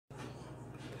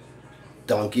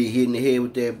Don't get hit in the head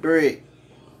with that brick.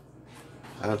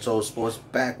 Honcho Sports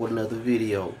back with another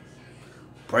video.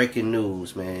 Breaking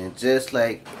news, man. Just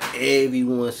like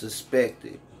everyone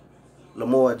suspected,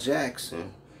 Lamar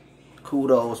Jackson.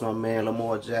 Kudos, my man.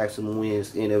 Lamar Jackson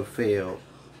wins NFL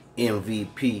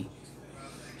MVP.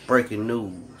 Breaking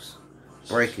news.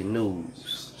 Breaking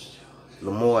news.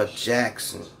 Lamar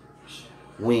Jackson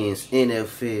wins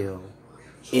NFL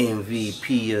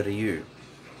MVP of the year.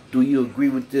 Do you agree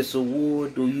with this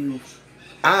award? Do you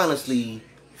honestly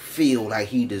feel like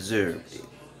he deserved it?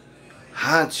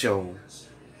 Honcho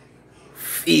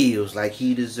feels like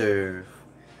he deserved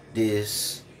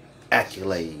this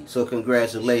accolade. So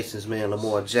congratulations, man,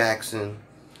 Lamar Jackson,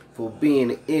 for being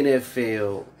the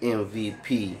NFL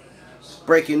MVP.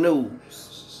 Breaking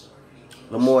news.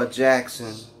 Lamar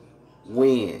Jackson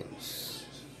wins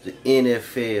the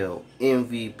NFL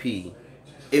MVP.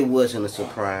 It wasn't a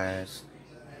surprise.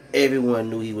 Everyone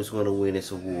knew he was going to win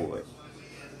this award.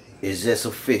 It's just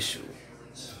official.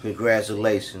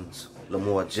 Congratulations,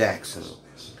 Lamar Jackson,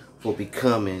 for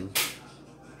becoming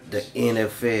the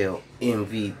NFL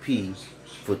MVP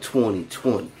for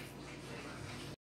 2020.